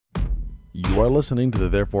You are listening to the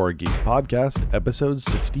Therefore a Geek podcast, episode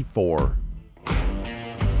 64.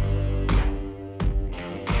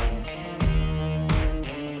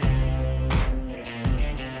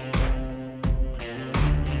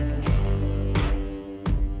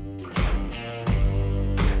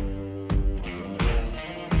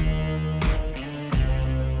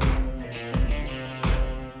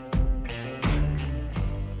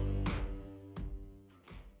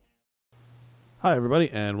 Hi, everybody,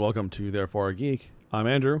 and welcome to Therefore a Geek. I'm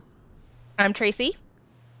Andrew. I'm Tracy.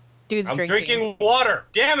 I'm drinking water.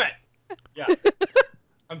 Damn it! Yes,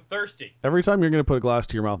 I'm thirsty. Every time you're going to put a glass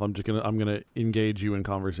to your mouth, I'm gonna engage you in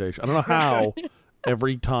conversation. I don't know how.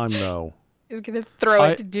 Every time, though. He's gonna throw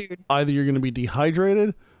it to dude. Either you're going to be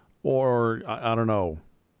dehydrated, or I don't know.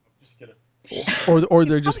 I'm just gonna. Or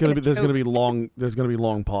there's going to be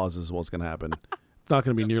long pauses. What's going to happen? It's not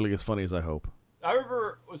going to be nearly as funny as I hope. I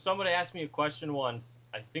remember when somebody asked me a question once.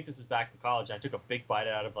 I think this was back in college. I took a big bite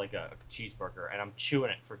out of like a cheeseburger, and I'm chewing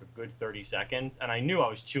it for a good 30 seconds. And I knew I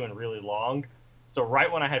was chewing really long. So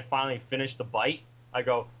right when I had finally finished the bite, I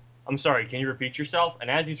go, "I'm sorry, can you repeat yourself?" And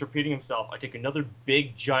as he's repeating himself, I take another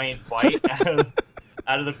big giant bite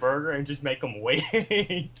out of the burger and just make him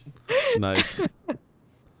wait. Nice.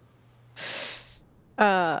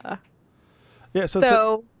 Yeah.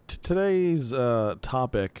 So Today's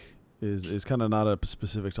topic is kind of not a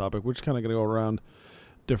specific topic. We're just kind of going to go around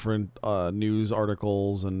different news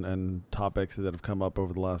articles and topics that have come up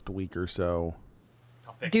over the last week or so.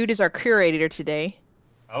 Topics. dude is our curator today.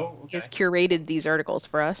 Oh, He okay. has curated these articles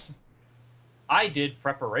for us. I did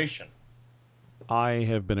preparation. I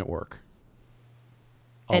have been at work.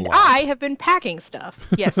 And I have been packing stuff.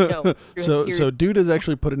 Yes, no. So dude has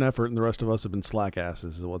actually put an effort, and the rest of us have been slack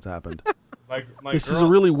asses. Is what's happened. This is a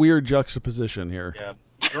really weird juxtaposition here. Yeah.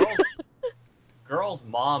 Girl's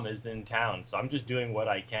mom is in town, so I'm just doing what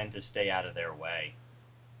I can to stay out of their way.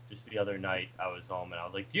 Just the other night, I was home, and I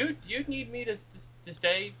was like, do you need me to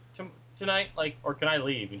stay tonight? Like, or can I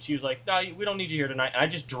leave? And she was like, no, we don't need you here tonight. And I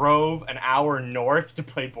just drove an hour north to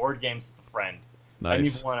play board games with a friend.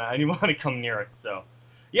 Nice. I didn't want to come near it, so.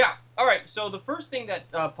 Yeah, all right, so the first thing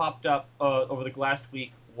that popped up over the last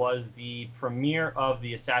week was the premiere of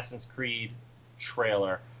the Assassin's Creed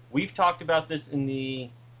trailer. We've talked about this in the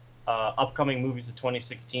upcoming Movies of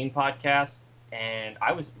 2016 podcast, and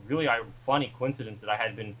I was really a funny coincidence that I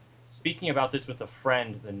had been speaking about this with a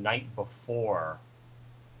friend the night before,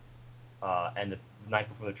 and the night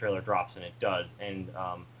before the trailer drops, and it does. And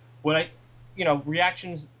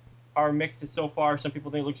reactions are mixed so far. Some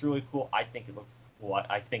people think it looks really cool. I think it looks cool.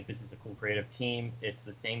 I think this is a cool creative team. It's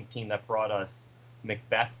the same team that brought us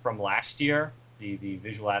Macbeth from last year, the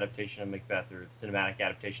visual adaptation of Macbeth, or the cinematic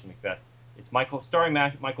adaptation of Macbeth. It's starring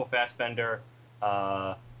Michael Fassbender.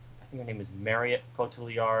 I think her name is Mariette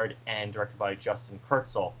Cotillard, and directed by Justin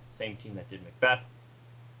Kurzel, same team that did Macbeth.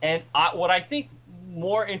 And what I think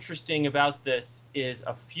more interesting about this is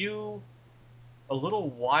a little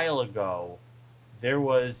while ago, there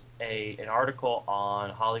was an article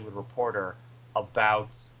on Hollywood Reporter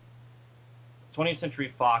about 20th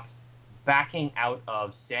Century Fox backing out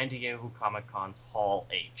of San Diego Comic-Con's Hall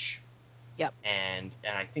H. Yep. And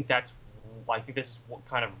I think this is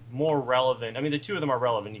kind of more relevant. I mean, the two of them are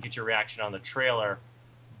relevant. You get your reaction on the trailer.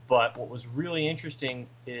 But what was really interesting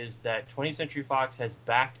is that 20th Century Fox has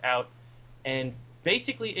backed out, and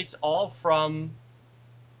basically it's all from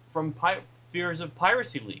fears of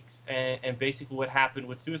piracy leaks, and basically what happened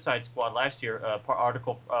with Suicide Squad last year.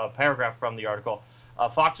 Paragraph from the article.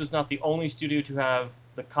 Fox was not the only studio to have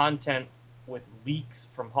the content with leaks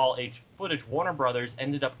from Hall H footage. Warner Brothers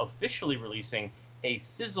ended up officially releasing a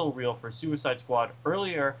sizzle reel for Suicide Squad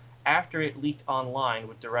earlier after it leaked online,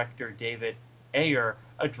 with director David Ayer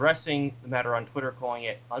addressing the matter on Twitter, calling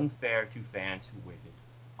it unfair to fans who waited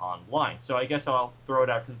online. So I guess I'll throw it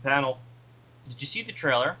out to the panel. Did you see the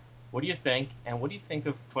trailer? What do you think? And what do you think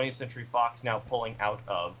of 20th Century Fox now pulling out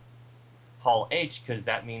of Hall H? Because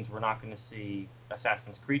that means we're not going to see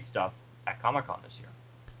Assassin's Creed stuff at Comic-Con this year.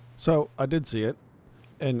 So I did see it,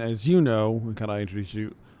 and as you know, and kind of introduced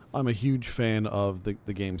you, I'm a huge fan of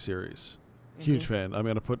the game series. Huge fan. I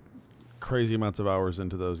mean, I put crazy amounts of hours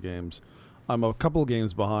into those games. I'm a couple of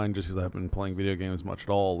games behind just because I haven't been playing video games much at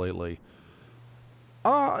all lately.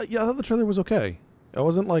 Yeah, I thought the trailer was okay. I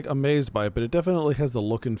wasn't like amazed by it, but it definitely has the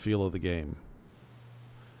look and feel of the game.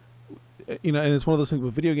 And it's one of those things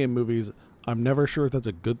with video game movies, I'm never sure if that's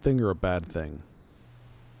a good thing or a bad thing.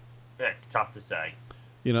 It's tough to say.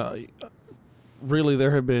 Really,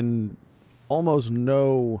 there have been almost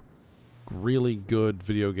no really good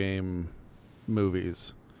video game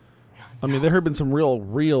movies. I mean, there have been some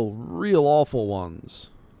real awful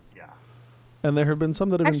ones. Yeah. And there have been some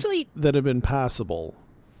that have Actually, been passable.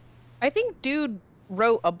 I think Dude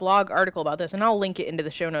wrote a blog article about this, and I'll link it into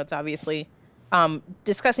the show notes, obviously,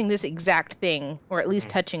 discussing this exact thing, or at least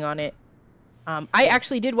touching on it. I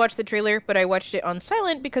actually did watch the trailer, but I watched it on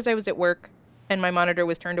silent because I was at work, and my monitor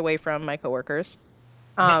was turned away from my coworkers.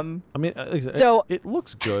 I mean, so it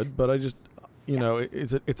looks good, but I just,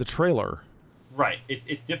 it's a trailer. Right.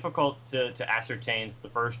 It's difficult to ascertain the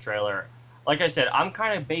first trailer. Like I said, I'm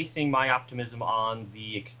kind of basing my optimism on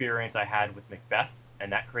the experience I had with Macbeth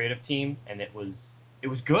and that creative team, and it was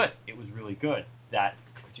good. It was really good, that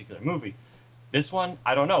particular movie. This one,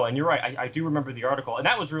 I don't know. And you're right. I do remember the article, and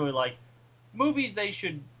that was really like,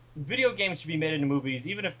 video games should be made into movies,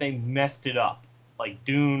 even if they messed it up. Like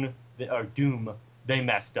Doom, they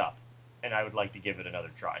messed up, and I would like to give it another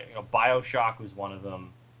try. BioShock was one of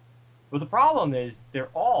them. But the problem is, they're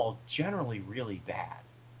all generally really bad.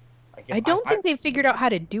 Like I don't think they've figured out how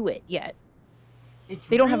to do it yet.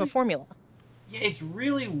 They don't have a formula. Yeah, it's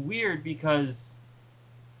really weird because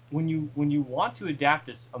when you want to adapt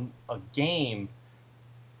a game,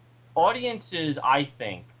 audiences, I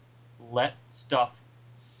think, let stuff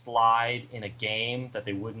slide in a game that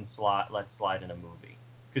they wouldn't let slide in a movie.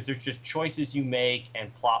 Because there's just choices you make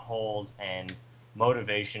and plot holes and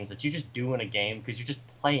motivations that you just do in a game because you're just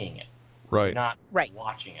playing it. Right. Not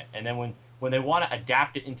watching it. And then when they want to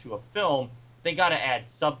adapt it into a film, they got to add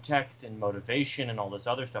subtext and motivation and all this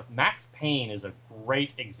other stuff. Max Payne is a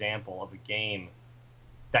great example of a game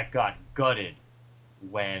that got gutted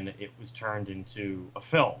when it was turned into a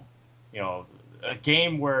film. A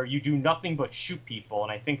game where you do nothing but shoot people,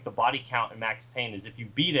 and I think the body count in Max Payne is if you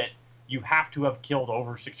beat it, you have to have killed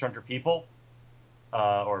over 600 people,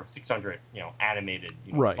 or 600, animated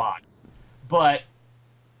bots. But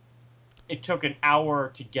it took an hour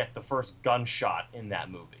to get the first gunshot in that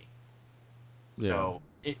movie. Yeah. So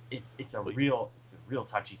it's a real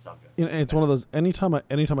touchy subject. It's one of those. Anytime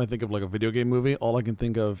I think of like a video game movie, all I can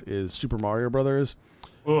think of is Super Mario Brothers,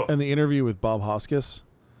 and the interview with Bob Hoskins,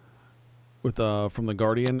 with from The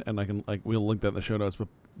Guardian, and we'll link that in the show notes.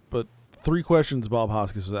 But 3 questions Bob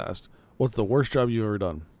Hoskins was asked. What's the worst job you've ever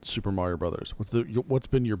done? Super Mario Brothers. What's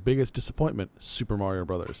been your biggest disappointment? Super Mario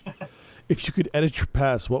Brothers. If you could edit your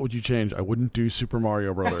past, what would you change? I wouldn't do Super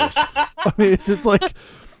Mario Brothers. I mean, it's like,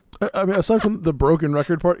 aside from the broken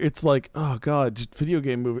record part, it's like, oh god, just video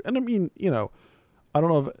game movie. And I mean, I don't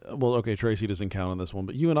know if, well, okay, Tracy doesn't count on this one,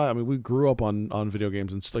 but you and I mean, we grew up on video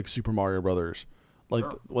games and like Super Mario Brothers. Like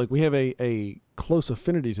we have a close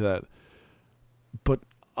affinity to that. But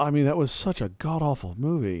I mean, that was such a god awful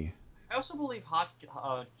movie. I also believe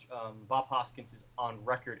Bob Hoskins is on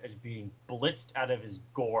record as being blitzed out of his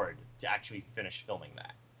gourd to actually finish filming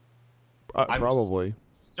that. Probably.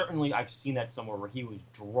 Certainly, I've seen that somewhere where he was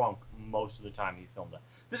drunk most of the time he filmed that.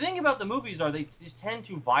 The thing about the movies are they just tend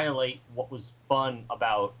to violate what was fun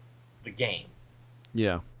about the game.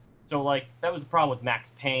 Yeah. So, that was the problem with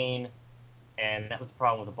Max Payne, and that was the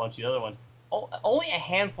problem with a bunch of the other ones. Only a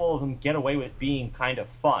handful of them get away with being kind of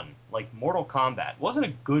fun. Like Mortal Kombat wasn't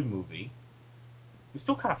a good movie. It was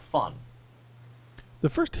still kind of fun. The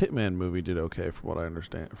first Hitman movie did okay, from what I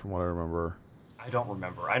understand, from what I remember. I don't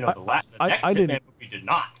remember. I know the next Hitman movie did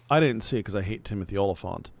not. I didn't see it because I hate Timothy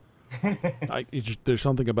Olyphant. There's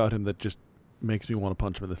something about him that just makes me want to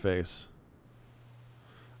punch him in the face.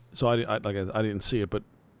 So I didn't see it, but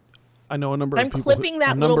I know a number of people. I'm clipping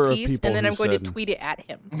that little piece, and then I'm going to tweet it at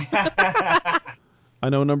him. I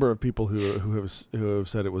know a number of people who have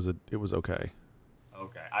said it was okay.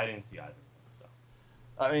 Okay, I didn't see either. So,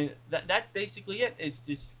 I mean, that's basically it. It's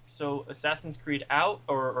just so Assassin's Creed out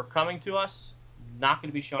or coming to us, not going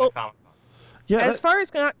to be shown at Comic-Con. Yeah. As far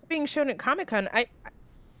as not being shown at Comic-Con,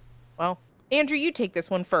 well, Andrew, you take this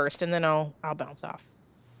one first, and then I'll bounce off.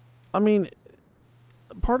 I mean,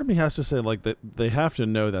 part of me has to say that they have to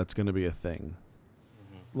know that's going to be a thing.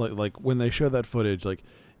 Mm-hmm. Like when they show that footage,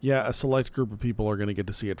 yeah, a select group of people are going to get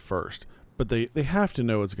to see it first, but they have to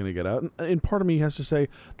know it's going to get out. And part of me has to say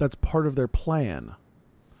that's part of their plan.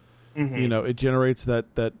 Mm-hmm. It generates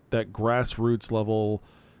that grassroots level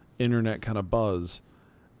internet kind of buzz,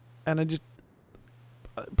 and I just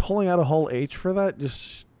pulling out a whole H for that,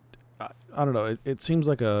 just I don't know. It seems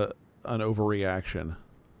like an overreaction.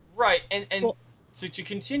 Right, and well, so to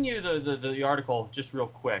continue the article just real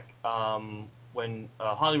quick, when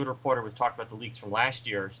Hollywood Reporter was talking about the leaks from last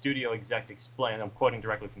year, studio exec explained, I'm quoting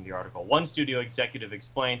directly from the article, one studio executive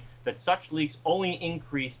explained that such leaks only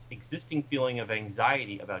increased existing feeling of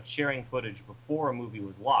anxiety about sharing footage before a movie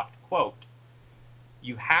was locked. Quote,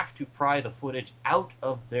 you have to pry the footage out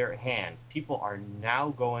of their hands. People are now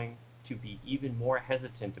going to be even more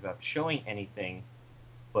hesitant about showing anything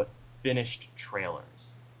but finished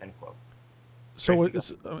trailers, end quote. So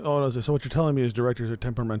Tracy, so what you're telling me is directors are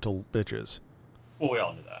temperamental bitches. Well, we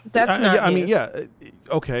all knew that. That's not I mean, news. yeah.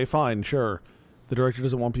 Okay, fine, sure. The director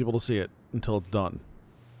doesn't want people to see it until it's done.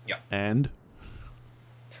 Yeah. And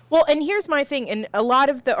Well, and here's my thing, and a lot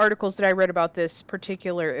of the articles that I read about this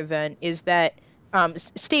particular event is that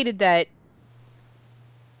stated that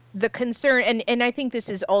the concern, and I think this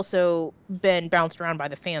has also been bounced around by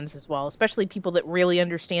the fans as well, especially people that really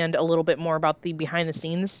understand a little bit more about the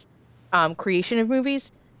behind-the-scenes creation of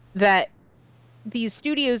movies, that these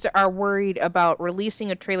studios are worried about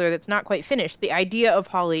releasing a trailer that's not quite finished. The idea of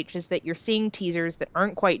Hall H is that you're seeing teasers that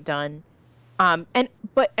aren't quite done, and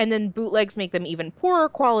then bootlegs make them even poorer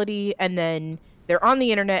quality, and then they're on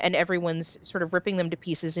the internet, and everyone's sort of ripping them to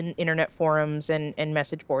pieces in internet forums and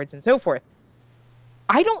message boards and so forth.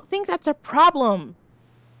 I don't think that's a problem.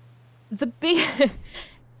 I'm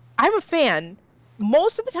a fan.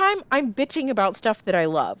 Most of the time, I'm bitching about stuff that I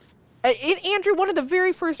love. Andrew, one of the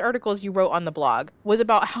very first articles you wrote on the blog was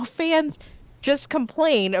about how fans just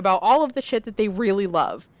complain about all of the shit that they really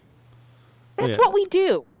love. That's what we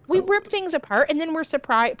do. We rip things apart, and then we're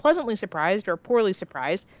pleasantly surprised or poorly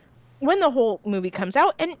surprised when the whole movie comes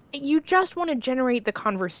out, and you just want to generate the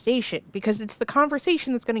conversation, because it's the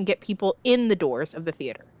conversation that's going to get people in the doors of the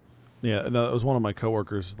theater. yeah, and that was one of my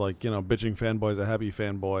coworkers, bitching fanboy's a happy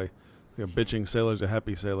fanboy, bitching sailor's a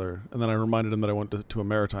happy sailor. And then I reminded him that I went to a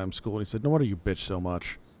maritime school, and he said, "No wonder you bitch so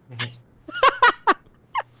much."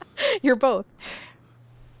 You're both.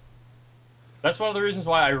 That's one of the reasons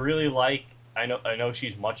why I really like. I know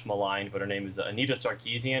she's much maligned, but her name is Anita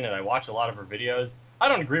Sarkeesian, and I watch a lot of her videos. I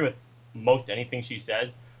don't agree with most anything she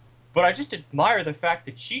says, but I just admire the fact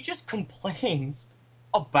that she just complains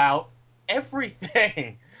about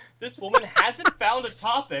everything. This woman hasn't found a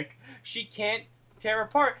topic she can't tear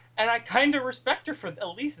apart, and I kind of respect her for at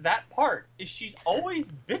least that part. Is she's always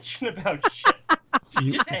bitching about shit. She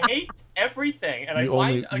just hates everything, and you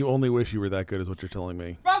only wish you were that good, is what you're telling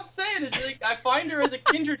me. What I'm saying is, like, I find her as a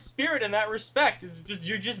kindred spirit in that respect. Is just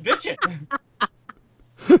you're just bitching.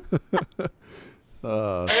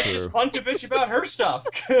 And it's just fun to bitch about her stuff.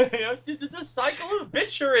 It's a cycle of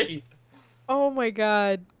bitchery. Oh my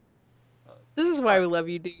god. This is why we love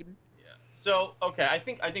you, dude. Yeah. So, okay, I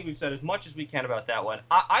think we've said as much as we can about that one.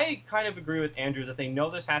 I kind of agree with Andrews that they know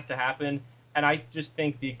this has to happen, and I just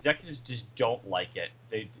think the executives just don't like it.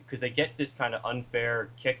 Because they get this kind of unfair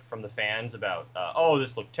kick from the fans about,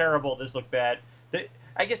 this looked terrible, this looked bad.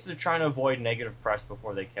 I guess they're trying to avoid negative press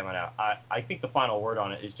before they come out. I think the final word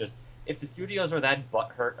on it is just, if the studios are that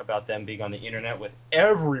butthurt about them being on the internet with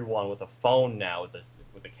everyone with a phone now,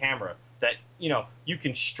 with a camera, that you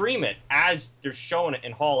can stream it as they're showing it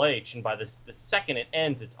in Hall H, and by the second it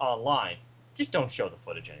ends, it's online. Just don't show the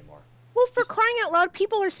footage anymore. Well, for crying out loud,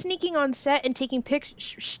 people are sneaking on set and taking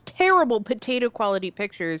terrible potato quality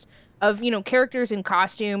pictures of characters in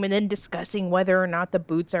costume, and then discussing whether or not the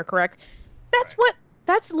boots are correct.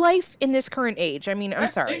 That's life in this current age. I mean,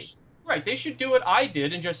 I'm sorry. Right, they should do what I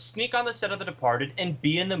did and just sneak on the set of The Departed and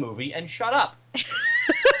be in the movie and shut up.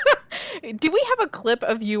 Do we have a clip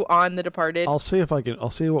of you on The Departed? I'll see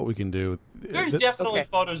what we can do. There's definitely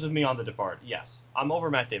photos of me on The Departed. Yes, I'm over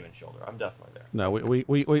Matt Damon's shoulder. I'm definitely there. No, we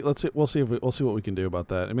let's see. We'll see what we can do about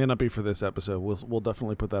that. It may not be for this episode. We'll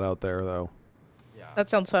definitely put that out there, though. Yeah. That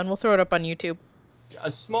sounds fun. We'll throw it up on YouTube.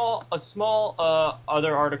 A small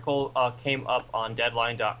other article came up on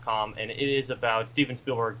Deadline.com, and it is about Steven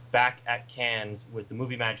Spielberg back at Cannes with the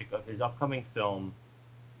movie magic of his upcoming film,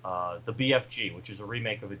 The BFG, which is a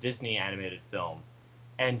remake of a Disney animated film.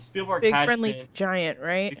 And Spielberg Big had Friendly been, Giant,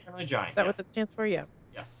 right? Big Friendly Giant. Is that yes. what that stands for? Yeah.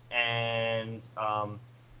 Yes, and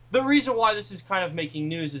the reason why this is kind of making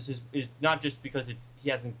news is not just because he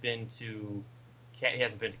hasn't been to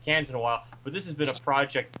Cannes in a while, but this has been a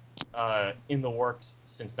project in the works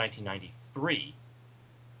since 1993.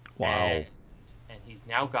 Wow. And he's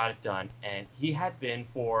now got it done, and he had been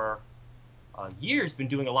for years been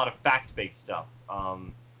doing a lot of fact-based stuff.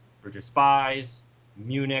 Bridge of Spies,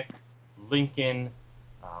 Munich, Lincoln,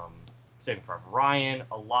 Saving Private Ryan,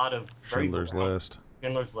 a lot of Schindler's List,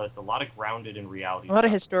 a lot of grounded in reality. A lot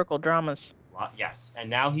of historical dramas. Yes, and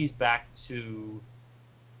now he's back to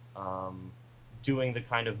doing the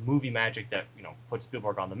kind of movie magic that put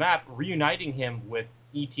Spielberg on the map, reuniting him with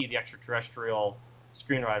E.T. the Extraterrestrial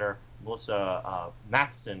screenwriter Melissa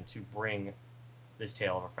Matheson to bring this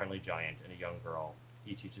tale of a friendly giant and a young girl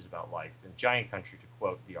he teaches about life in giant country, to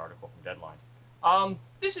quote the article from Deadline.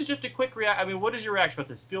 This is just a quick reaction. I mean, what is your reaction about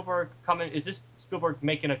this? Spielberg coming? Is this Spielberg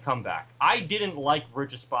making a comeback? I didn't like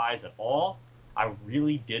Bridge of Spies at all. I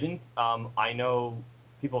really didn't. I know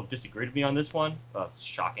people have disagreed with me on this one. It's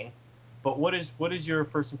shocking. But what is your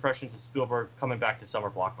first impressions of Spielberg coming back to summer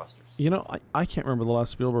blockbusters? You know, I can't remember the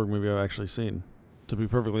last Spielberg movie I've actually seen, to be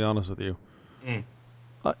perfectly honest with you. Mm.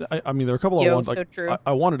 I mean, there are a couple I Yo, wanted. so Like, true.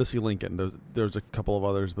 I wanted to see Lincoln. There's a couple of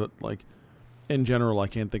others, but like in general, I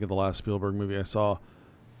can't think of the last Spielberg movie I saw.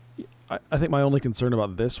 I think my only concern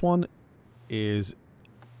about this one is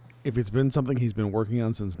if it's been something he's been working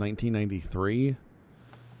on since 1993.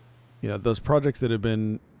 You know, those projects that have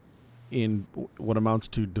been in what amounts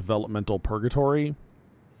to developmental purgatory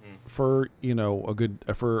for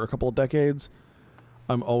for a couple of decades.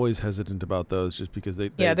 I'm always hesitant about those just because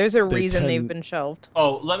there's a reason they've been shelved.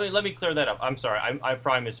 Oh, let me clear that up. I'm sorry, I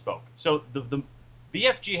probably misspoke. So the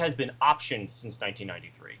BFG has been optioned since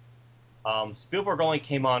 1993. Spielberg only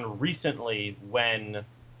came on recently when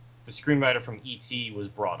the screenwriter from E.T. was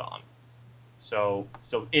brought on. So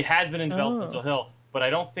it has been in developmental hill, but I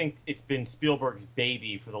don't think it's been Spielberg's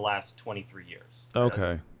baby for the last 23 years.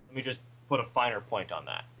 Okay. Let me just put a finer point on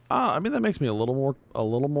that. I mean, that makes me a little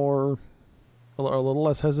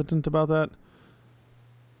less hesitant about that.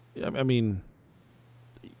 I mean,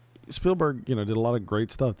 Spielberg, did a lot of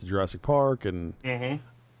great stuff to Jurassic Park, and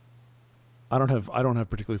I don't have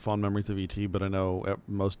particularly fond memories of E.T., but I know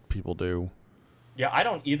most people do. Yeah, I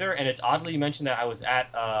don't either, and it's oddly you mentioned that. I was at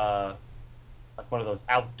like one of those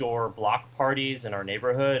outdoor block parties in our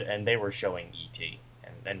neighborhood, and they were showing E.T.,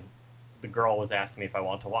 and then the girl was asking me if I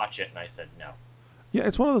wanted to watch it, and I said no. Yeah,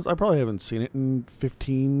 it's one of those, I probably haven't seen it in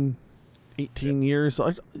 15, 18 years,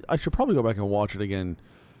 so I should probably go back and watch it again,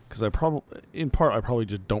 because I probably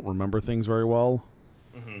just don't remember things very well.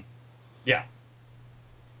 Mm-hmm. Yeah.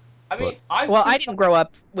 I didn't grow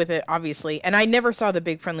up with it, obviously, and I never saw The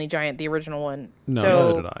Big Friendly Giant, the original one. No, so,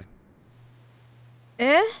 neither did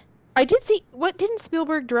I. I did see, didn't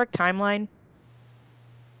Spielberg direct Timeline?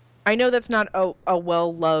 I know that's not a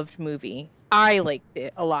well-loved movie. I liked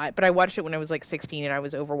it a lot, but I watched it when I was like 16 and I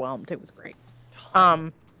was overwhelmed. It was great.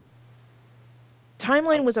 Timeline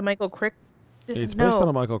was a Michael Crichton. It's based on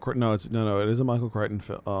a Michael Crichton. No, it is a Michael Crichton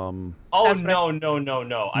film. Oh, no.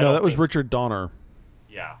 No, that was Richard Donner.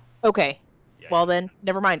 Yeah. Okay. Yeah, well then,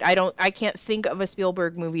 never mind. I can't think of a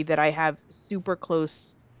Spielberg movie that I have super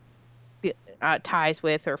close ties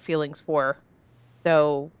with or feelings for.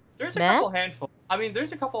 So there's a couple handful. I mean,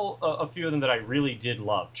 there's a few of them that I really did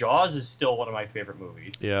love. Jaws is still one of my favorite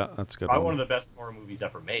movies. Yeah, that's good. Probably one of the best horror movies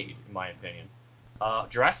ever made, in my opinion.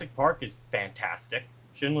 Jurassic Park is fantastic.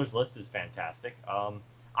 Schindler's List is fantastic.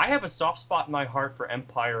 I have a soft spot in my heart for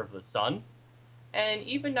Empire of the Sun, and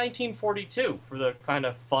even 1942 for the kind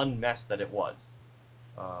of fun mess that it was.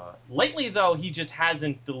 Lately, though, he just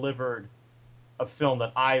hasn't delivered a film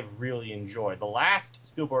that I really enjoyed. The last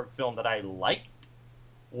Spielberg film that I liked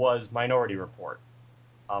was Minority Report.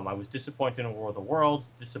 I was disappointed in War of the Worlds,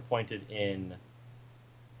 disappointed in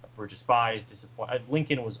Bridge of Spies,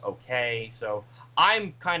 Lincoln was okay, so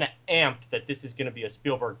I'm kind of amped that this is going to be a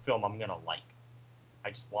Spielberg film I'm going to like. I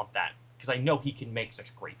just want that, because I know he can make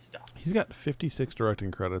such great stuff. He's got 56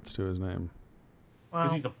 directing credits to his name.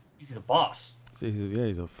 Because he's a boss. He's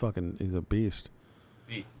a beast.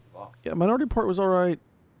 He's a boss. Yeah, Minority Report was all right.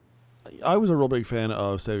 I was a real big fan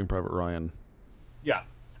of Saving Private Ryan. Yeah.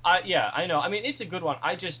 I know. I mean, it's a good one.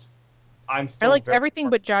 I'm still. I liked everything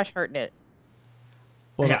but Josh Hartnett.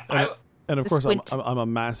 Well, yeah, and of course, I'm a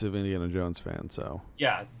massive Indiana Jones fan. So.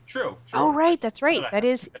 Yeah, true. Oh right, that's right. That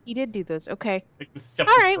is, he did do those. Okay. All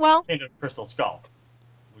right. Well. Kingdom of Crystal Skull,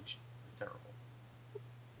 which is terrible.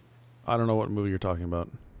 I don't know what movie you're talking about.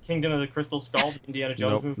 Kingdom of the Crystal Skull, the Indiana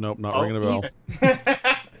Jones movie. Nope, not ringing a bell.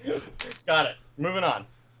 Got it. Moving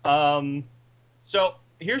on. So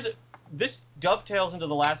this dovetails into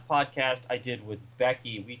the last podcast I did with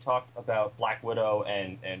Becky. We talked about Black Widow,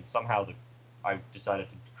 and somehow I decided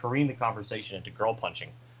to careen the conversation into girl punching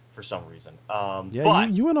for some reason.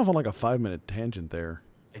 You went off on like a 5-minute tangent there.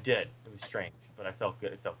 I did. It was strange, but I felt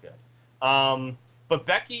good. It felt good. But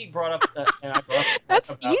Becky brought up, and I brought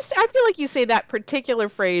up. I feel like you say that particular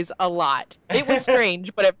phrase a lot. It was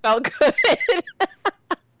strange, but it felt good.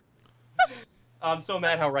 I'm so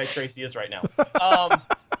mad how right Tracy is right now.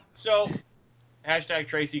 So, hashtag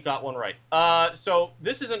Tracy got one right. So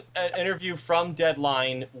this is an interview from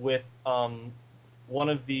Deadline with one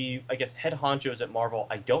of the, I guess, head honchos at Marvel.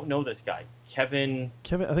 I don't know this guy. Kevin, I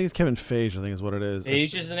think it's Kevin Feige, I think is what it is.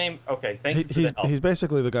 Feige is the name? Okay, thank you for the help. He's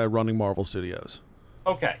basically the guy running Marvel Studios.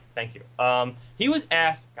 Okay, thank you. He was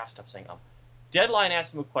asked, gosh, stop saying Deadline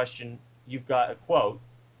asked him a question. You've got a quote.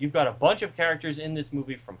 You've got a bunch of characters in this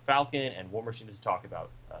movie, from Falcon and War Machine to talk about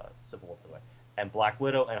Civil War, by the way, and Black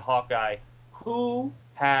Widow and Hawkeye, who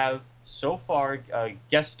have so far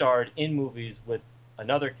guest starred in movies with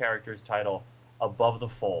another character's title above the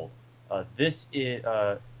fold.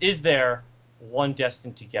 is there one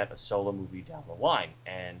destined to get a solo movie down the line?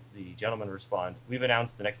 And the gentleman responds, we've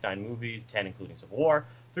announced the next 9 movies, 10 including Civil War,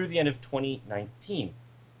 through the end of 2019.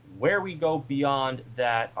 Where we go beyond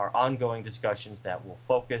that are ongoing discussions that we'll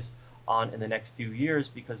focus on in the next few years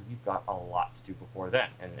because we've got a lot to do before then.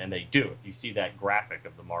 And they do. If you see that graphic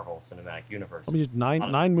of the Marvel Cinematic Universe. I mean,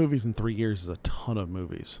 nine movies in 3 years is a ton of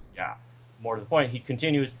movies. Yeah. More to the point, he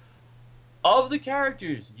continues, of the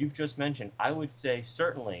characters you've just mentioned, I would say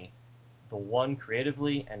certainly the one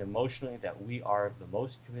creatively and emotionally that we are the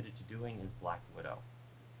most committed to doing is Black Widow.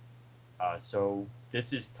 So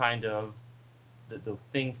this is kind of the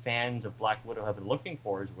thing fans of Black Widow have been looking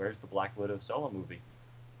for, is where's the Black Widow solo movie?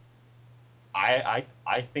 I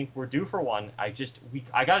think we're due for one. I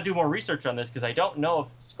got to do more research on this because I don't know if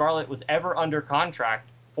Scarlett was ever under contract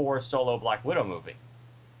for a solo Black Widow movie.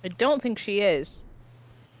 I don't think she is.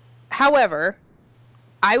 However,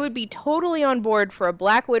 I would be totally on board for a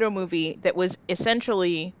Black Widow movie that was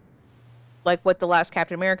essentially like what the last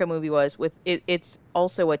Captain America movie was. It's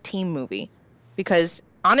also a team movie. Because,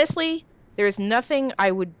 honestly, there's nothing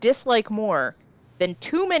I would dislike more than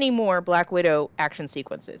too many more Black Widow action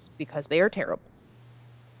sequences, because they are terrible.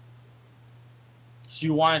 So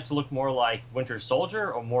you want it to look more like Winter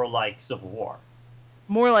Soldier or more like Civil War?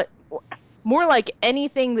 More like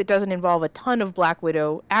anything that doesn't involve a ton of Black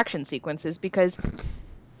Widow action sequences, because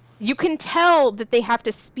you can tell that they have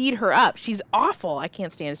to speed her up. She's awful. I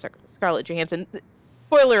can't stand Scarlett Johansson.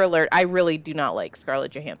 Spoiler alert, I really do not like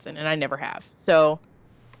Scarlett Johansson, and I never have. So,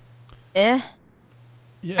 Yeah.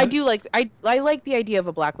 I do like I like the idea of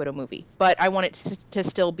a Black Widow movie, but I want it to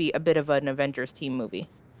still be a bit of an Avengers team movie.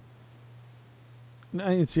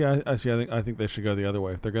 I think they should go the other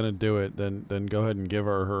way. If they're going to do it, then go ahead and give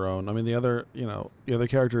her own. I mean, the other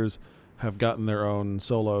characters have gotten their own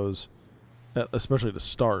solos, especially to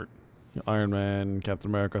start. Iron Man,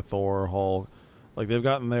 Captain America, Thor, Hulk, like they've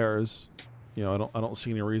gotten theirs. I don't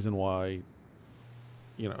see any reason why,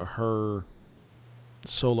 her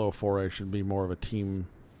solo foray should be more of a team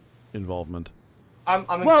involvement. I'm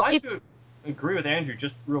inclined to agree with Andrew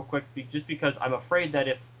just real quick, just because I'm afraid that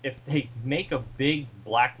if they make a big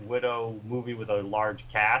Black Widow movie with a large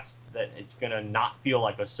cast, that it's gonna not feel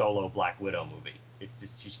like a solo Black Widow movie. It's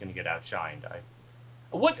just she's gonna get outshined.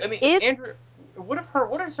 Andrew, what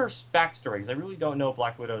is her backstory? Because I really don't know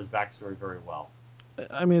Black Widow's backstory very well.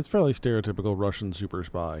 I mean, it's fairly stereotypical Russian super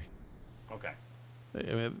spy. Okay. I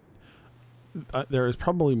mean, there is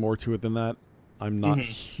probably more to it than that. I'm not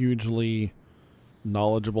hugely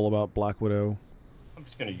knowledgeable about Black Widow. I'm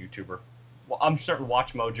just gonna YouTube her. Well, I'm certain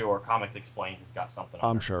Watch Mojo or Comics Explained has got something on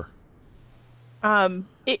I'm her. sure.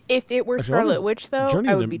 If it were Scarlet Witch, though,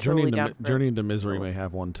 I would be totally down for it. Journey into Misery may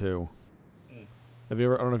have one, too. I don't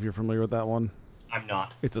know if you're familiar with that one. I'm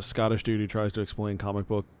not. It's a Scottish dude who tries to explain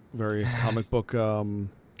various comic book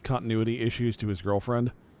continuity issues to his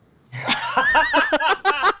girlfriend.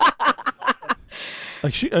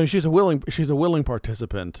 Like she's a willing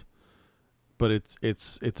participant, but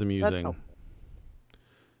it's amusing.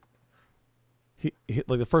 He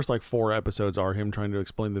like the first 4 episodes are him trying to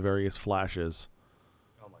explain the various flashes.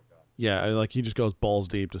 Oh my god. Yeah, like he just goes balls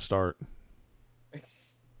deep to start.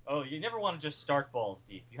 You never want to just start balls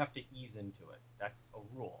deep. You have to ease into it. That's a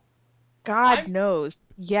rule. God knows.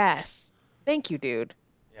 Yes. Thank you, dude.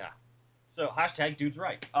 Yeah. So # dude's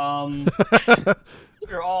right.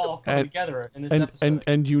 We're all coming together in this episode.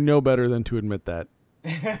 And you know better than to admit that.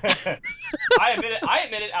 I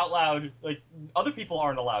admit it out loud. Like other people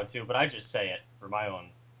aren't allowed to, but I just say it for my own.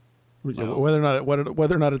 Whether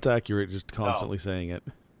or not it's accurate, just constantly saying it.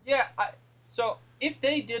 Yeah. So if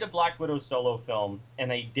they did a Black Widow solo film and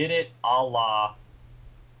they did it a la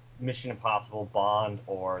Mission Impossible, Bond,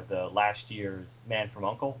 or the last year's Man from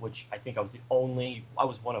U.N.C.L.E., which I think I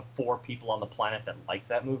was one of 4 people on the planet that liked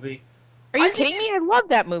that movie. Are you kidding me? I love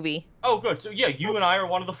that movie. Oh, good. So yeah, you and I are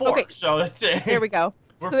one of the 4. Okay. So that's it. There we go.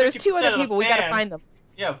 So there's 2 other people. We gotta find them.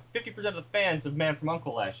 Yeah, 50% of the fans of Man from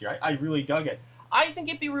U.N.C.L.E. last year. I really dug it. I think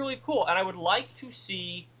it'd be really cool, and I would like to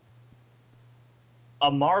see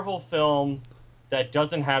a Marvel film that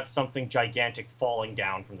doesn't have something gigantic falling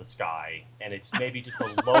down from the sky, and it's maybe just a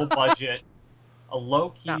low budget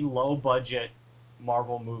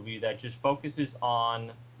Marvel movie that just focuses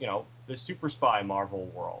on, the super spy Marvel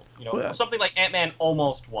world. Something like Ant-Man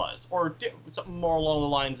almost was, or something more along the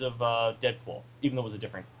lines of Deadpool, even though it was a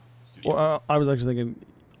different studio. Well, I was actually thinking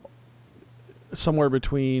somewhere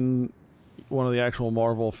between one of the actual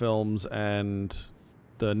Marvel films and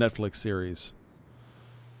the Netflix series.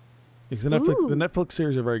 Because the Netflix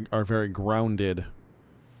series are very grounded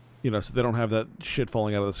So they don't have that shit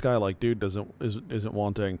falling out of the sky like dude isn't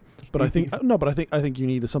wanting. But I think no, but I think you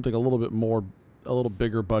need something a little bit more, a little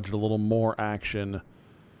bigger budget, a little more action,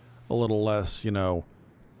 a little less,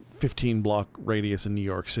 15 block radius in New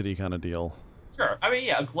York City kind of deal. Sure. I mean,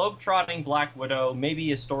 yeah, a globe-trotting Black Widow,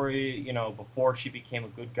 maybe a story, before she became a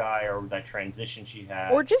good guy or that transition she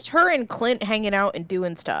had. Or just her and Clint hanging out and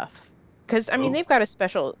doing stuff. Because, I mean, they've got a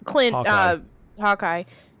special... Clint, Hawkeye.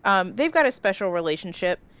 They've got a special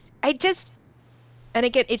relationship. And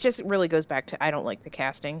again, it just really goes back to I don't like the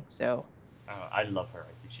casting, so... I love her.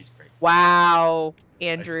 I think she's great. Wow,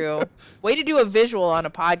 Andrew. Way to do a visual on a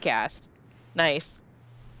podcast. Nice.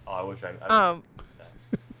 Oh, I wish I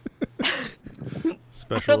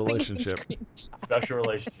Special relationship. Special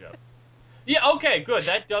relationship. Yeah, okay, good.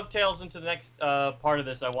 That dovetails into the next part of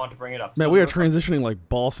this. I want to bring it up. Man, we are transitioning like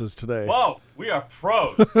bosses today. Whoa, we are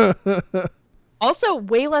pros. Also,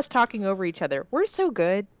 way less talking over each other. We're so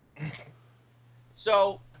good.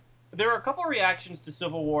 So, there are a couple of reactions to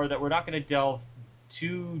Civil War that we're not going to delve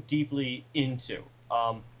too deeply into.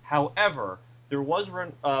 However, there was,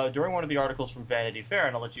 during one of the articles from Vanity Fair,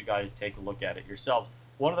 and I'll let you guys take a look at it yourselves,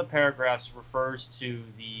 one of the paragraphs refers to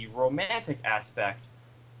the romantic aspect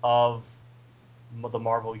of the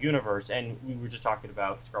Marvel Universe, and we were just talking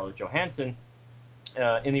about Scarlett Johansson.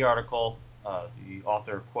 In the article, the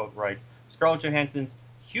author, quote, writes, Scarlett Johansson's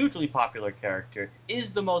hugely popular character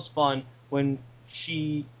is the most fun when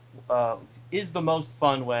she... Damn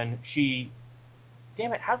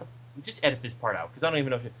it, just edit this part out, because I don't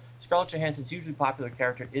even know if... Scarlett Johansson's hugely popular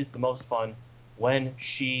character is the most fun when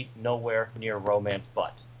she nowhere near romance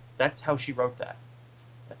but. That's how she wrote that.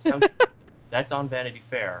 That's on Vanity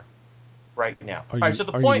Fair right now. Are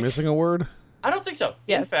you missing a word? I don't think so.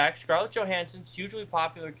 Yes. In fact, Scarlett Johansson's hugely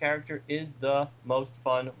popular character is the most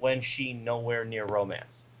fun when she nowhere near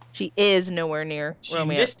romance. She is nowhere near She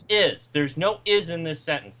romance. missed is. There's no is in this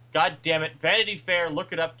sentence. God damn it. Vanity Fair,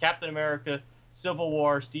 look it up. Captain America, Civil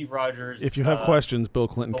War, Steve Rogers. If you have questions, Bill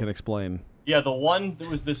Clinton can explain. Yeah, the one that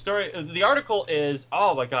was the story. The article is.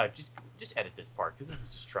 Oh my God! Just edit this part because this is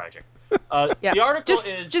just tragic. Yeah. The article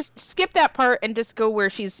just skip that part and just go where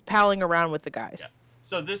she's palling around with the guys. Yeah.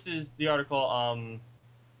 So this is the article.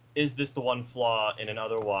 Is this the one flaw in an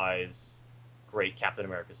otherwise great Captain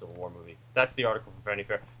America Civil War movie? That's the article from Vanity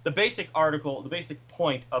Fair. The basic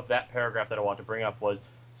point of that paragraph that I want to bring up was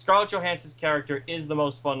Scarlett Johansson's character is the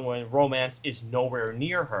most fun when romance is nowhere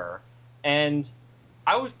near her, and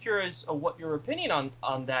I was curious what your opinion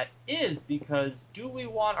on that is, because do we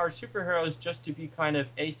want our superheroes just to be kind of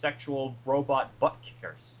asexual robot butt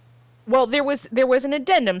kickers? Well, there was an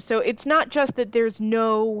addendum, so it's not just that there's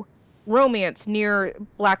no romance near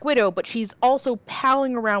Black Widow, but she's also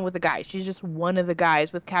palling around with the guys. She's just one of the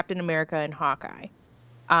guys with Captain America and Hawkeye.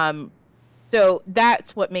 So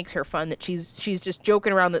that's what makes her fun, that she's just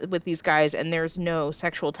joking around with these guys and there's no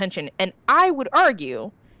sexual tension. And I would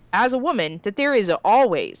argue, as a woman, that there is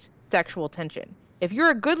always sexual tension. If you're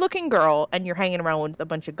a good-looking girl and you're hanging around with a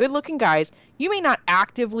bunch of good-looking guys, you may not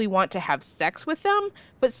actively want to have sex with them,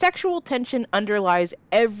 but sexual tension underlies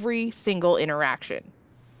every single interaction.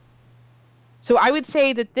 So I would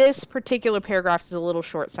say that this particular paragraph is a little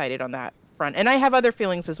short-sighted on that front. And I have other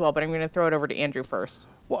feelings as well, but I'm going to throw it over to Andrew first.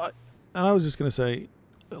 Well, and I was just going to say,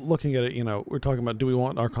 looking at it, we're talking about, do we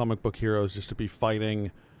want our comic book heroes just to be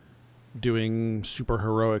fighting, doing super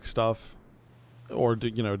heroic stuff, or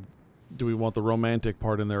do we want the romantic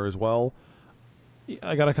part in there as well?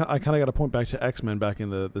 I kind of got to point back to X-Men back in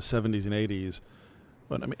the 70s and 80s.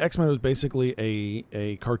 But I mean, X-Men was basically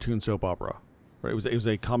a cartoon soap opera, right? It was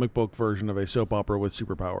a comic book version of a soap opera with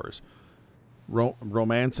superpowers,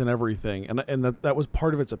 romance and everything, and that was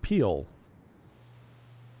part of its appeal.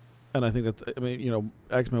 And I think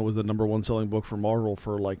X-Men was the #1 selling book for Marvel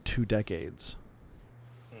for like 2 decades.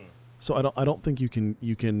 So I don't think you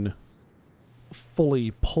can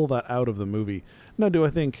fully pull that out of the movie. Now, do I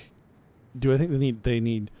think they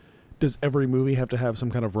need does every movie have to have some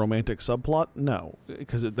kind of romantic subplot? No,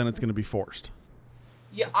 because then it's going to be forced.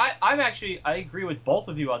 Yeah, I agree with both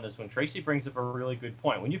of you on this one. Tracy brings up a really good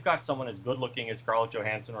point. When you've got someone as good looking as Scarlett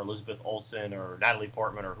Johansson or Elizabeth Olsen or Natalie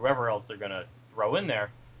Portman or whoever else they're going to throw in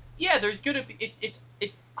there, yeah, there's going to be it's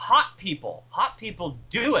hot people. Hot people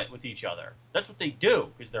do it with each other. That's what they do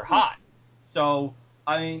because they're hot. So,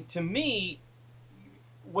 I mean, to me,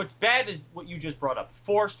 what's bad is what you just brought up,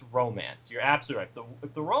 forced romance. You're absolutely right.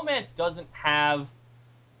 If the romance doesn't have,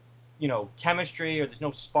 chemistry, or there's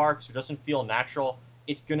no sparks, or doesn't feel natural,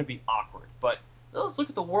 it's going to be awkward. But let's look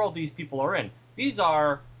at the world these people are in. These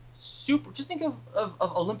are just think of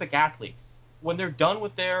Olympic athletes. When they're done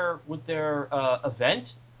with their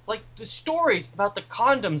event, like the stories about the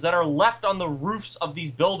condoms that are left on the roofs of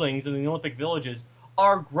these buildings in the Olympic villages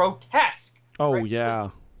are grotesque. Oh right? yeah.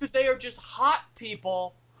 Because they are just hot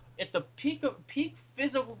people at the peak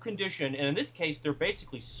physical condition, and in this case, they're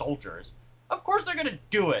basically soldiers. Of course, they're gonna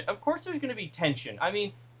do it. Of course, there's gonna be tension. I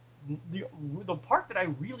mean, the part that I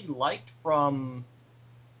really liked from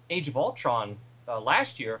Age of Ultron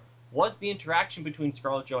last year was the interaction between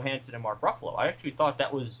Scarlett Johansson and Mark Ruffalo. I actually thought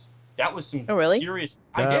that was some Oh, really? serious.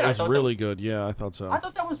 That I was thought really good. Yeah, I thought so. I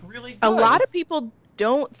thought that was really good. A lot of people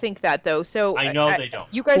don't think that though. So I know they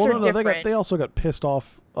don't. You guys well, are no, different. they also got pissed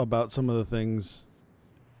off about some of the things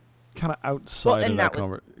kind of outside of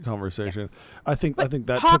that conversation. I think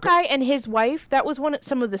that Hawkeye and his wife, that was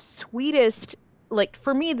some of the sweetest, like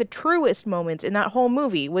for me, the truest moments in that whole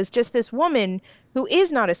movie was just this woman who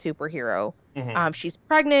is not a superhero. Mm-hmm. She's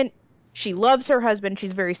pregnant. She loves her husband.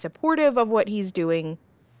 She's very supportive of what he's doing,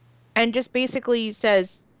 and just basically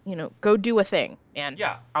says, go do a thing, and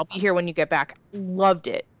Yeah. I'll be here when you get back. Loved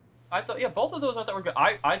it. I thought, both of those I thought were good.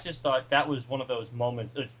 I just thought that was one of those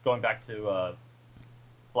moments, going back to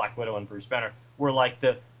Black Widow and Bruce Banner, where like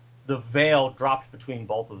the veil dropped between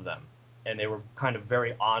both of them, and they were kind of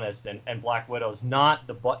very honest. And Black Widow's not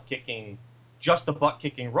just the butt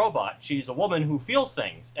kicking robot. She's a woman who feels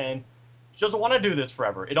things, and she doesn't want to do this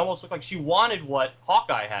forever. It almost looked like she wanted what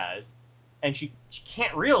Hawkeye has, and she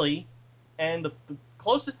can't really. And the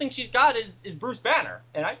closest thing she's got is Bruce Banner,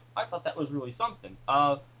 and I thought that was really something.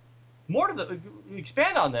 More to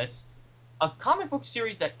expand on this, a comic book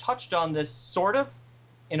series that touched on this sort of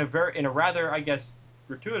in a rather, I guess,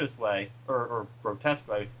 gratuitous way or grotesque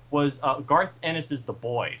way was Garth Ennis's The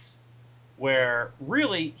Boys, where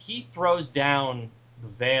really he throws down the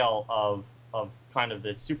veil of kind of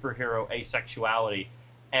this superhero asexuality,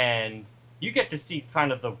 and you get to see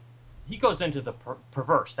kind of he goes into the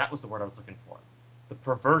perverse. That was the word I was looking for. The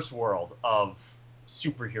perverse world of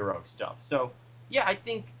superhero stuff. So yeah, I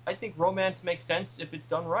think romance makes sense if it's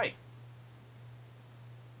done right.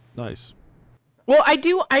 nice. Well, I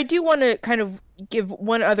do want to kind of give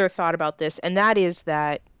one other thought about this, and that is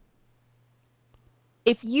that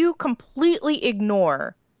if you completely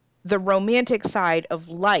ignore the romantic side of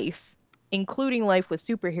life, including life with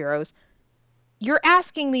superheroes, you're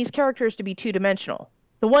asking these characters to be two-dimensional.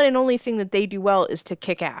 The one and only thing that they do well is to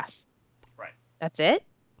kick ass. Right. That's it?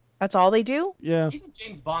 That's all they do? Yeah. Even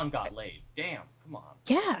James Bond got laid. Damn, come on.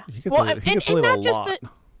 Yeah. He gets laid a lot.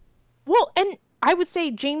 Well, and I would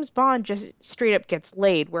say James Bond just straight up gets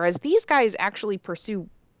laid, whereas these guys actually pursue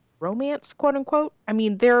romance, quote unquote. I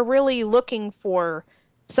mean, they're really looking for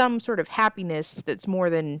some sort of happiness that's more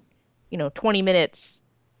than, 20 minutes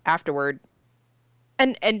afterward.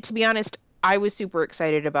 And to be honest, I was super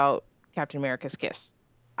excited about Captain America's kiss.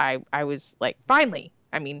 I was like, finally.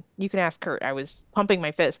 I mean, you can ask Kurt. I was pumping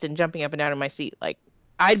my fist and jumping up and down in my seat. Like,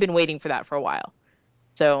 I'd been waiting for that for a while.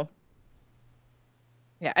 So,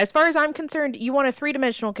 yeah, as far as I'm concerned, you want a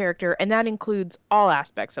three-dimensional character, and that includes all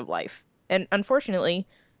aspects of life. And unfortunately,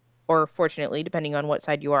 or fortunately, depending on what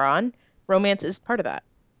side you are on, romance is part of that.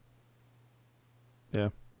 Yeah.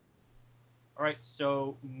 All right,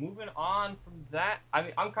 so moving on from that, I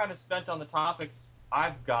mean, I'm kind of spent on the topics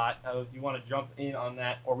I've got. If you want to jump in on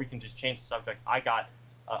that, or we can just change the subject. I got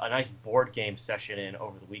a nice board game session in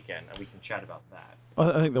over the weekend, and we can chat about that.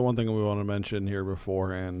 I think the one thing we want to mention here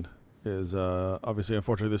beforehand is obviously,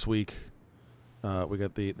 unfortunately, this week we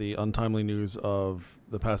got the untimely news of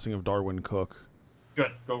the passing of Darwin Cook.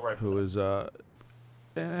 Good, go right. Who is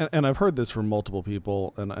and I've heard this from multiple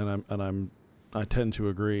people, and I tend to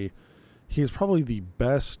agree. He is probably the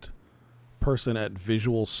best person at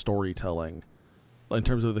visual storytelling in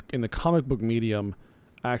terms of in the comic book medium,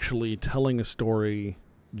 actually telling a story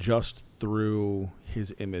just through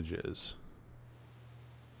his images.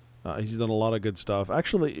 He's done a lot of good stuff.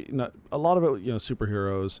 Actually, a lot of it,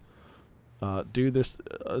 superheroes. Dude, there's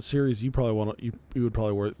a series you probably you would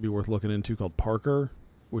probably be worth looking into called Parker,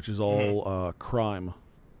 which is all crime.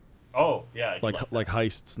 Oh yeah, like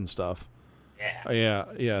heists and stuff.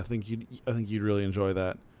 Yeah. Yeah. I think you'd really enjoy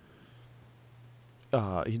that.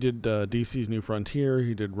 He did DC's New Frontier.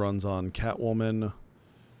 He did runs on Catwoman.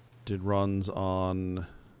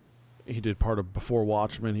 He did part of Before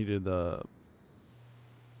Watchmen. He did the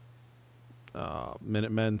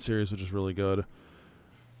Minutemen series, which is really good. It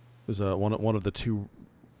was one of the two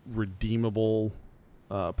redeemable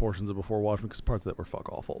portions of Before Watchmen, because parts of that were fuck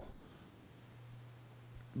awful.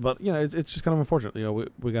 But it's just kind of unfortunate.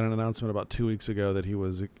 We got an announcement about 2 weeks ago that he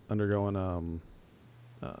was undergoing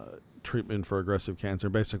treatment for aggressive cancer.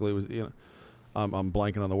 Basically, it was I'm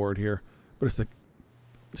blanking on the word here, but it's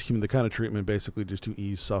the kind of treatment basically just to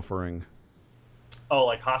ease suffering. Oh,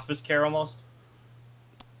 like hospice care almost.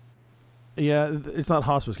 Yeah, it's not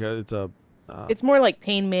hospice care. It's a It's more like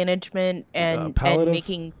pain management and palliative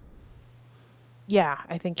making. Yeah,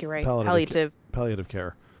 I think you're right. palliative Palliative. palliative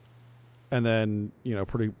care. And then,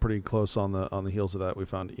 pretty close on the heels of that, we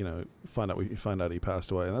find out he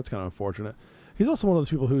passed away, and that's kind of unfortunate. He's also one of those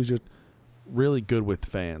people who's just really good with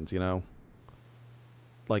fans,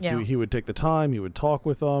 Like Yeah. he would take the time, he would talk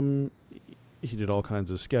with them, he did all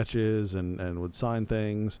kinds of sketches and would sign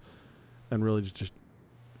things, and really just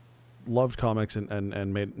loved comics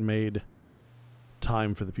and made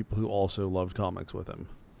time for the people who also loved comics with him.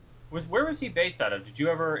 Where was he based out of? Did you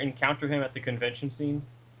ever encounter him at the convention scene?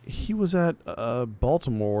 He was at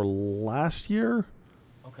Baltimore last year.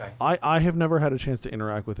 Okay. I have never had a chance to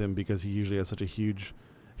interact with him because he usually has such a huge.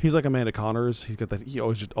 He's like Amanda Connors. He's got that. He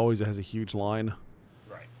always has a huge line.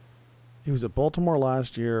 Right. He was at Baltimore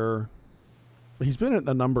last year. He's been at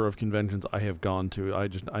a number of conventions I have gone to.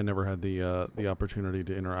 I never had the opportunity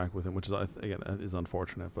to interact with him, which is again is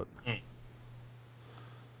unfortunate. But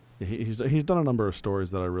he's done a number of stories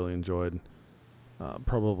that I really enjoyed.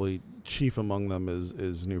 Probably chief among them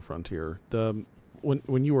is New Frontier.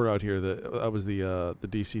 When you were out here, that was the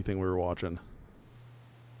DC thing we were watching.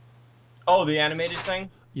 Oh, the animated thing.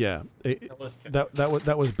 Yeah,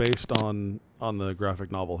 that was based on the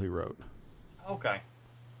graphic novel he wrote. Okay,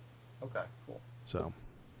 cool. So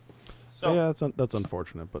So yeah, that's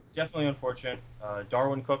unfortunate, but definitely unfortunate.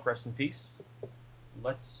 Darwin Cook, rest in peace.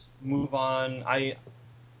 Let's move on.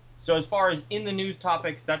 So as far as in the news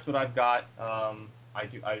topics, that's what I've got. I'm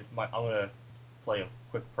gonna play a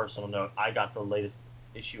quick personal note. I got the latest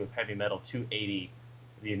issue of Heavy Metal 280,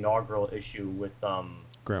 the inaugural issue with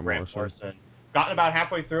Grant Morrison. Gotten about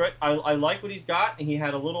halfway through it. I like what he's got, and he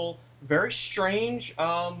had a little very strange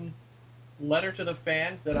letter to the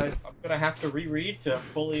fans that I'm gonna have to reread to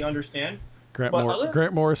fully understand.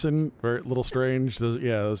 Grant Morrison, very little strange. Those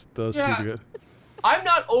two good. I'm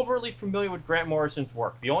not overly familiar with Grant Morrison's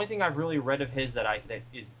work. The only thing I've really read of his that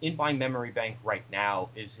is in my memory bank right now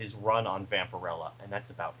is his run on Vampirella, and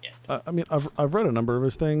that's about it. I mean, I've read a number of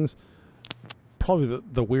his things. Probably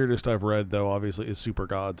the weirdest I've read, though, obviously, is Super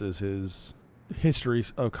Gods, is his history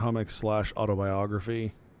of comics /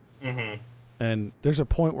 autobiography. Mm-hmm. And there's a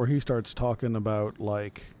point where he starts talking about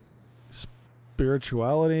like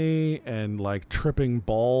spirituality and like tripping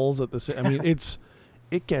balls at the same. I mean,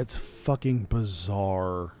 it gets fucking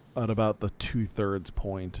bizarre at about the 2/3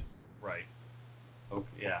 point. Right. Okay.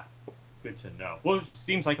 Yeah. Good to know. Well, it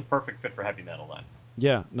seems like a perfect fit for heavy metal then.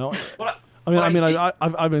 Yeah. No.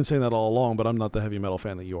 I've been saying that all along, but I'm not the heavy metal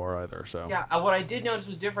fan that you are either. So. Yeah. What I did notice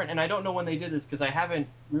was different, and I don't know when they did this because I haven't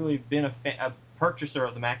really been a purchaser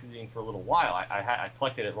of the magazine for a little while. I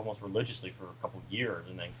collected it almost religiously for a couple of years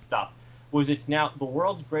and then stopped. It's now the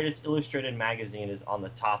world's greatest illustrated magazine is on the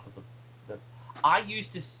top of the. I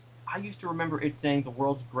used to remember it saying the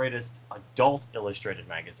world's greatest adult illustrated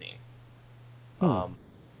magazine. I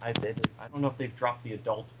don't know if they've dropped the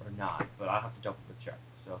adult or not, but I'll have to double check.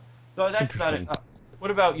 So that's about it. What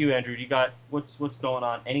about you, Andrew? You got what's going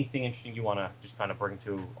on? Anything interesting you want to just kind of bring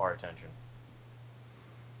to our attention?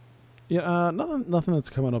 Yeah, nothing that's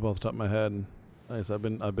coming up off the top of my head. Like I've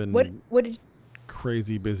been What did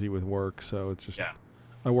crazy busy with work, so it's just Yeah.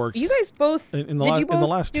 I worked. you guys both? In the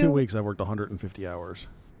last 2 weeks, I worked 150 hours.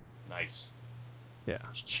 Nice. Yeah.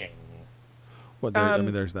 Ching. What? I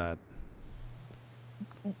mean, there's that.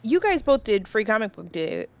 You guys both did Free Comic Book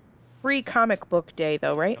Day. Free Comic Book Day,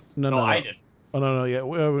 though, right? No, I didn't. Oh no, yeah,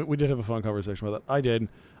 we did have a fun conversation about that.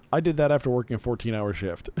 I did that after working a 14-hour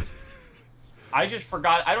shift. I just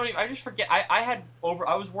forgot. I just forget. I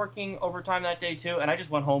was working overtime that day too, and I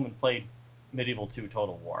just went home and played Medieval 2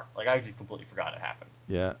 Total War. Like I just completely forgot it happened.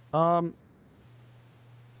 Yeah. I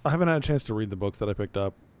haven't had a chance to read the books that I picked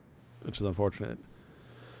up, which is unfortunate.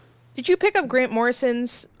 Did you pick up Grant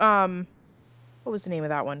Morrison's? What was the name of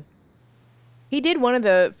that one? He did one of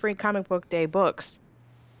the Free Comic Book Day books.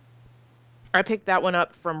 I picked that one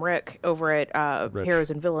up from Rick over at Heroes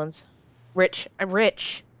and Villains. Rich. I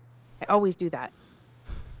always do that.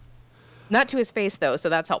 Not to his face though, so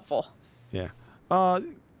that's helpful. Yeah.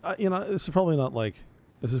 This is probably not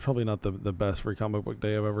the best Free Comic Book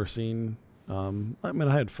Day I've ever seen. I mean,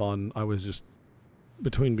 I had fun. I was just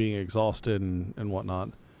between being exhausted and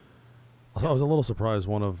whatnot. So I was a little surprised.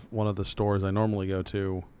 One of the stores I normally go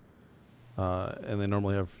to, and they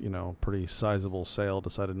normally have pretty sizable sale,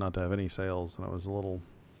 decided not to have any sales, and I was a little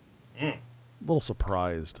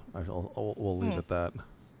surprised. We'll leave it at that.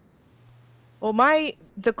 Well,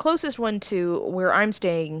 the closest one to where I'm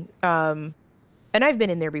staying, and I've been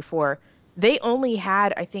in there before, they only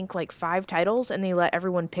had, I think, like 5 titles, and they let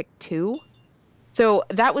everyone pick 2. So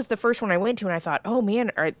that was the first one I went to, and I thought, oh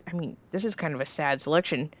man, this is kind of a sad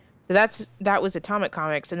selection. So that was Atomic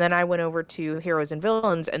Comics, and then I went over to Heroes and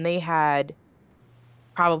Villains, and they had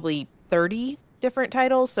probably 30 different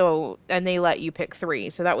titles. So and they let you pick three,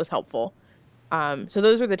 so that was helpful. So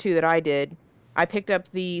those were the two that I did. I picked up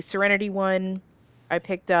the Serenity one. I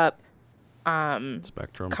picked up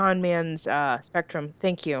Spectrum. Conman's Spectrum.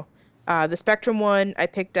 Thank you. The Spectrum one. I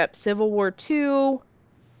picked up Civil War 2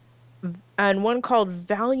 and one called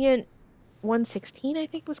Valiant 116, I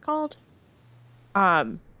think it was called.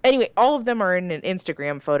 Anyway, all of them are in an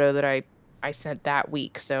Instagram photo that I sent that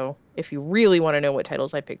week. So if you really want to know what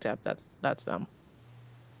titles I picked up, that's them.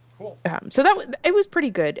 Cool. So it was pretty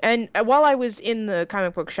good. And while I was in the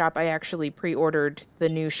comic book shop, I actually pre-ordered the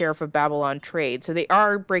new Sheriff of Babylon trade. So they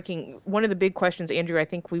are breaking. One of the big questions, Andrew, I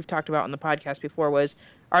think we've talked about on the podcast before was,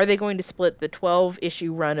 are they going to split the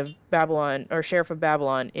 12-issue run of Babylon or Sheriff of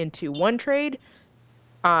Babylon into one trade?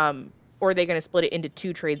 Or are they going to split it into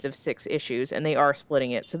two trades of 6 issues? And they are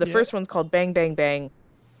splitting it. So the first one's called Bang Bang Bang.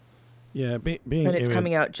 Yeah, being and it's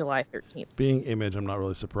coming out July 13th. Being Image, I'm not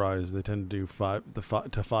really surprised. They tend to do 5 to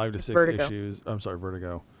 6 Vertigo. issues. I'm sorry,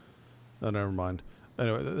 Vertigo. Oh, never mind.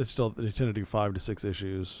 Anyway, they tend to do 5 to 6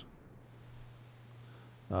 issues.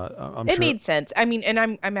 It made sense. I mean, and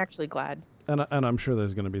I'm actually glad. And I'm sure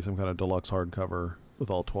there's going to be some kind of deluxe hardcover with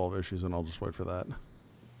all 12 issues, and I'll just wait for that.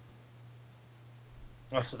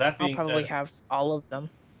 Oh, so that being I'll probably said, have all of them.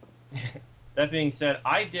 that being said,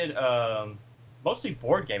 I did mostly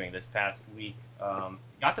board gaming this past week.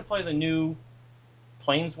 Got to play the new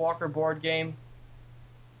Planeswalker board game.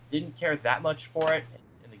 Didn't care that much for it.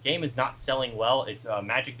 And the game is not selling well. It's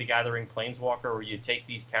Magic the Gathering Planeswalker, where you take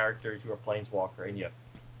these characters who are Planeswalker and you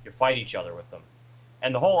fight each other with them.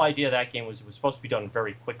 And the whole idea of that game was it was supposed to be done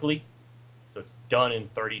very quickly. So it's done in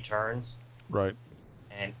 30 turns. Right.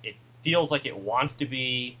 And it feels like it wants to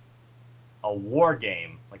be a war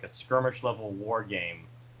game, like a skirmish level war game,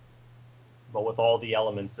 but with all the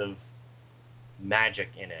elements of magic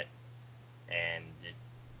in it. And it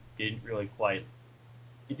didn't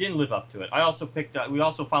live up to it. We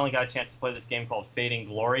also finally got a chance to play this game called Fading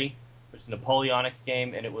Glory, which is a Napoleonics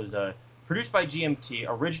game, and it was produced by GMT,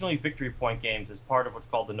 originally Victory Point Games, as part of what's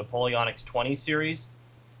called the Napoleonics 20 series.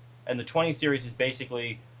 And the 20 series is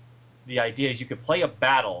basically, the idea is you could play a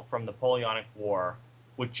battle from the Napoleonic War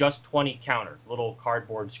with just 20 counters, little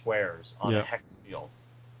cardboard squares on a hex field.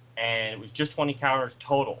 And it was just 20 counters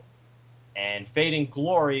total. And Fading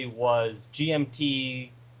Glory was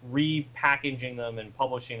GMT repackaging them and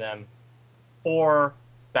publishing them for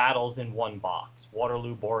battles in one box: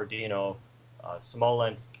 Waterloo, Borodino,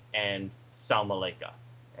 Smolensk, and Salmaleka.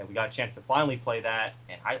 And we got a chance to finally play that,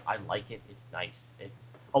 and I like it. It's nice.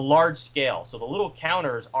 It's a large scale, so the little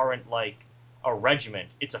counters aren't like a regiment.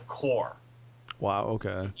 It's a corps. Wow,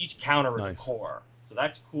 okay. So each counter is a corps. So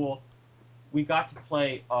that's cool. We got to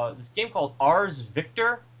play this game called Ars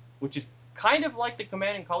Victor, which is kind of like the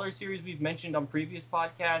Command and Color series we've mentioned on previous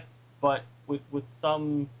podcasts, but with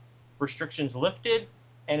some restrictions lifted,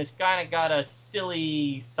 and it's kind of got a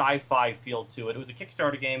silly sci-fi feel to it. It was a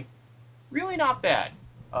Kickstarter game. Really not bad.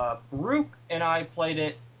 Baruch and I played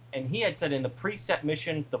it, and he had said in the preset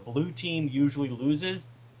missions, the blue team usually loses.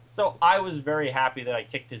 So I was very happy that I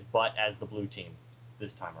kicked his butt as the blue team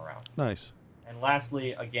this time around. Nice. And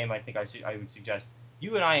lastly, a game I think I would suggest.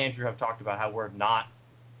 You and I, Andrew, have talked about how we're not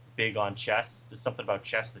big on chess. There's something about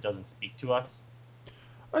chess that doesn't speak to us.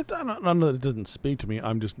 I don't know that it doesn't speak to me.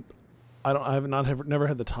 Never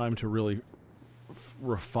had the time to really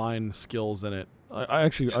refine skills in it.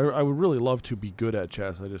 I would really love to be good at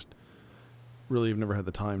chess. I just really have never had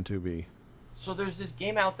the time to be. So there's this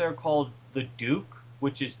game out there called The Duke,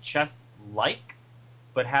 which is chess-like,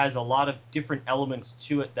 but has a lot of different elements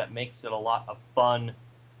to it that makes it a lot of fun.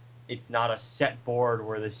 It's not a set board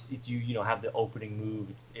where you have the opening move.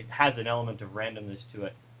 It has an element of randomness to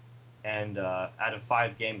it. And out of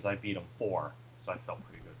 5 games, I beat him 4, so I felt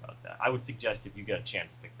pretty good about that. I would suggest if you get a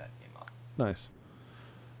chance, pick that game up. Nice.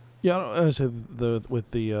 Yeah, I said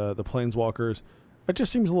with the Planeswalkers, it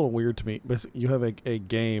just seems a little weird to me. You have a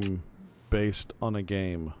game based on a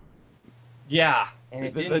game. Yeah, and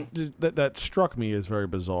it didn't. That struck me as very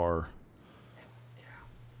bizarre. Yeah,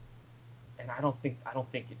 and I don't think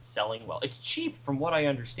it's selling well. It's cheap, from what I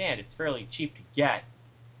understand. It's fairly cheap to get,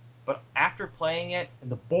 but after playing it,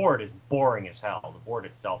 and the board is boring as hell. The board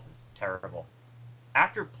itself is terrible.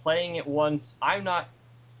 After playing it once, I'm not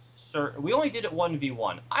certain. We only did it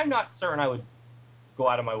 1v1. I'm not certain I would go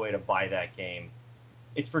out of my way to buy that game.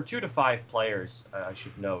 It's for 2 to 5 players, I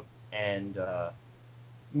should note, and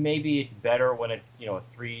maybe it's better when it's a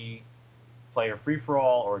 3 player free for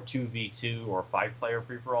all or a 2v2 or 5 player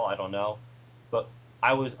free for all. I don't know, but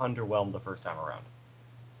I was underwhelmed the first time around.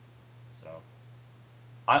 So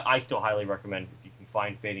I still highly recommend if you can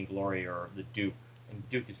find Fading Glory or the Duke, and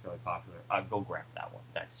Duke is really popular. Go grab that one.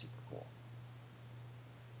 That's super cool.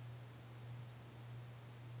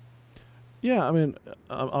 Yeah, I mean,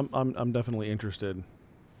 I'm definitely interested.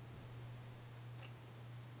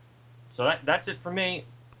 So that's it for me.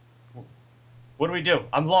 What do we do?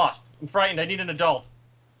 I'm lost. I'm frightened. I need an adult.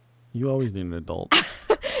 You always need an adult.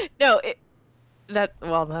 No,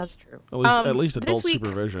 that's true. At least adult this week,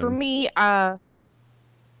 supervision. For me, oh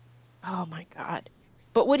my god.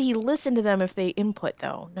 But would he listen to them if they input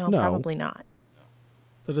though? No. Probably not.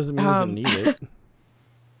 That doesn't mean he doesn't need it.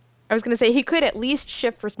 I was gonna say he could at least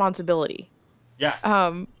shift responsibility. Yes.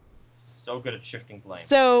 So good at shifting blame.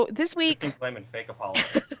 So this week, shifting blame and fake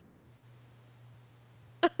apology.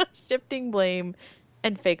 shifting blame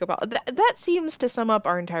and fake apology. That seems to sum up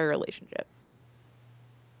our entire relationship.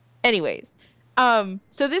 Anyways, so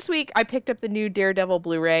this week I picked up the new Daredevil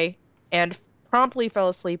Blu-ray and promptly fell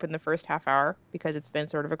asleep in the first half hour because it's been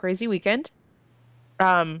sort of a crazy weekend.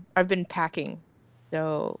 I've been packing,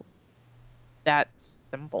 so that's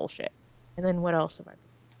some bullshit. And then what else have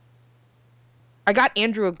I got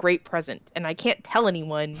Andrew a great present, and I can't tell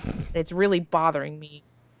anyone, and it's really bothering me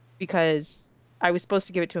because I was supposed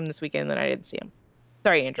to give it to him this weekend, and then I didn't see him.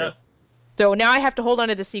 Sorry, Andrew. Yeah. So now I have to hold on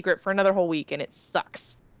to the secret for another whole week, and it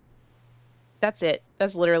sucks. That's it.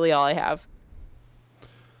 That's literally all I have.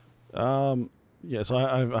 Yeah, so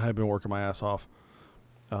I have been working my ass off.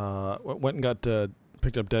 Went and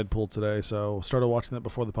picked up Deadpool today, so started watching that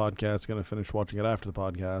before the podcast. Going to finish watching it after the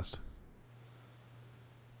podcast.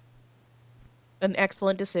 An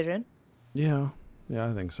excellent decision. Yeah,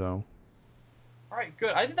 I think so. All right, good.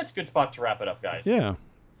 I think that's a good spot to wrap it up, guys. Yeah.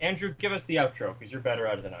 Andrew, give us the outro, because you're better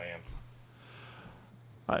at it than I am.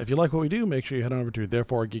 If you like what we do, make sure you head on over to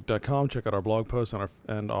thereforegeek.com. Check out our blog posts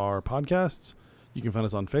and our podcasts. You can find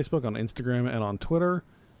us on Facebook, on Instagram, and on Twitter.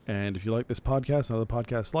 And if you like this podcast and other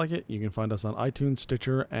podcasts like it, you can find us on iTunes,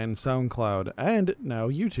 Stitcher, and SoundCloud, and now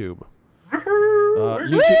YouTube. Woo!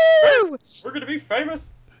 We're going to be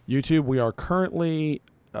famous. YouTube, we are currently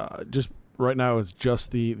just right now is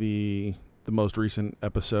just the most recent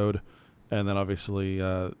episode, and then obviously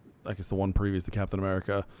I guess the one previous to Captain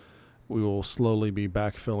America. We will slowly be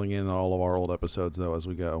backfilling in all of our old episodes though as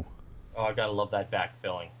we go. Oh, I gotta love that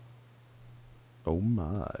backfilling. Oh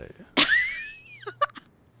my.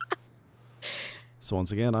 So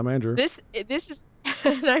once again, I'm Andrew. This is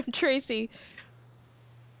and I'm Tracy.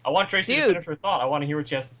 I want Tracy to finish her thought. I want to hear what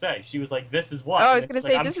she has to say. She was like, "This is what." Oh, I was gonna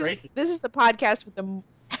say this is the podcast with the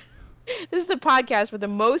this is the podcast with the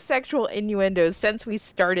most sexual innuendos since we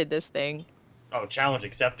started this thing. Oh, challenge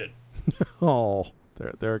accepted. Oh,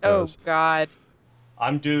 there it goes. Oh God.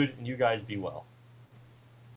 I'm Dude, and you guys be well.